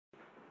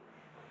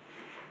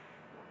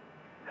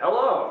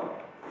Hello,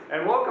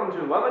 and welcome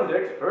to Lemon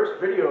Dick's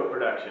first video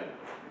production.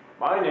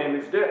 My name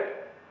is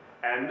Dick,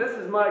 and this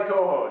is my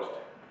co-host,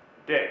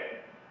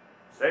 Dick.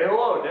 Say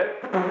hello,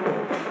 Dick.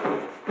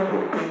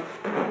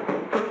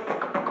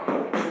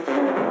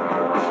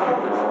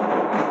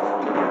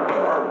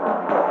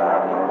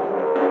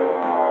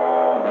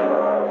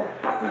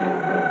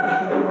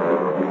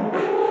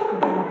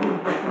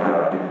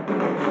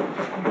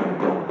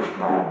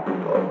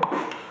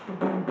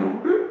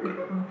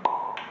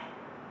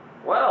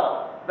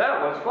 Well,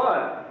 that was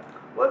fun.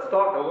 Let's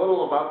talk a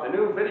little about the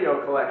new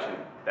video collection.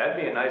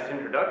 That'd be a nice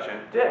introduction.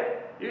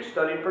 Dick, you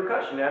studied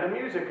percussion at a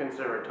music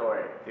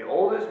conservatory, the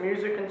oldest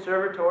music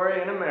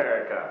conservatory in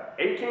America,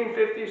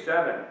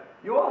 1857.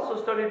 You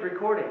also studied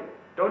recording.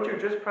 Don't you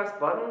just press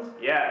buttons?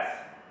 Yes.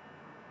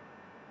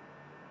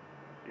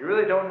 You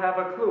really don't have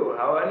a clue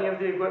how any of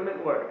the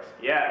equipment works?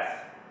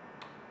 Yes.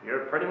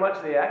 You're pretty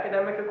much the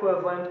academic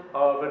equivalent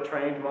of a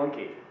trained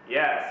monkey?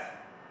 Yes.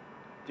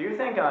 Do you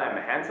think I'm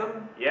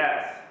handsome?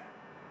 Yes.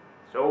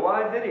 So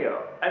why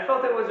video? I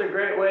felt it was a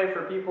great way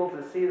for people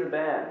to see the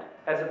band,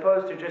 as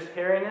opposed to just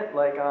hearing it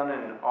like on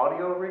an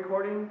audio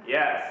recording?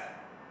 Yes.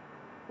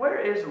 Where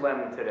is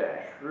Lem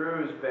today?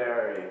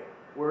 Shrewsbury,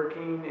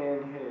 working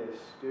in his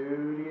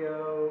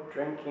studio,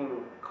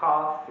 drinking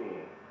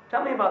coffee.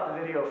 Tell me about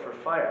the video for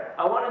Fire.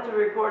 I wanted to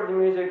record the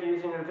music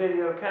using a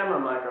video camera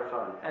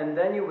microphone, and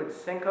then you would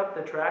sync up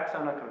the tracks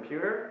on a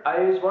computer?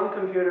 I used one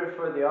computer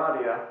for the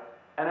audio,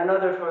 and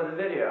another for the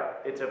video.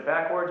 It's a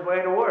backwards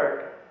way to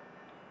work.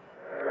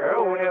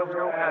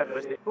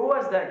 Who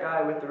was that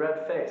guy with the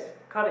red face,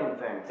 cutting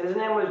things? His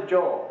name was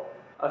Joel,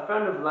 a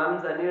friend of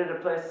Lem's that needed a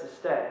place to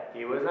stay.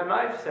 He was a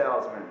knife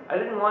salesman. I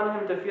didn't want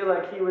him to feel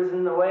like he was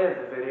in the way of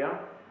the video,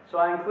 so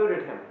I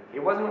included him. He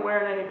wasn't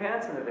wearing any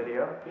pants in the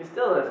video. He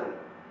still isn't.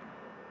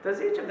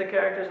 Does each of the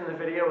characters in the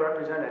video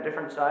represent a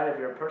different side of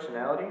your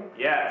personality?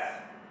 Yes.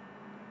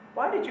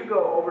 Why did you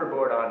go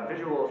overboard on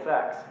visual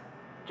effects?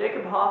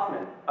 Jacob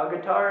Hoffman, a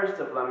guitarist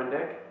of Lemon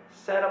Dick,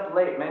 sat up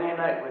late many a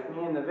night with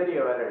me and the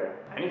video editor.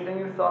 Anything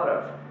you thought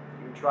of,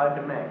 you tried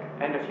to make.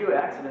 And a few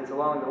accidents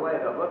along the way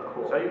that looked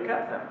cool. So you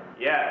kept them?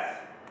 Yes.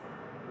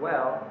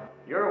 Well,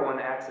 your one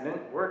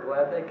accident, we're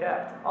glad they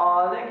kept.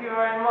 Aw, thank you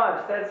very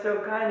much. That's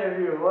so kind of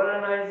you. What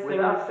a nice thing to say.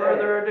 Without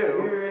further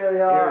ado, you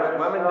really are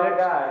here's Lemon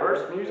Dick's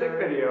first music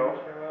video,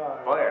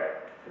 Fire.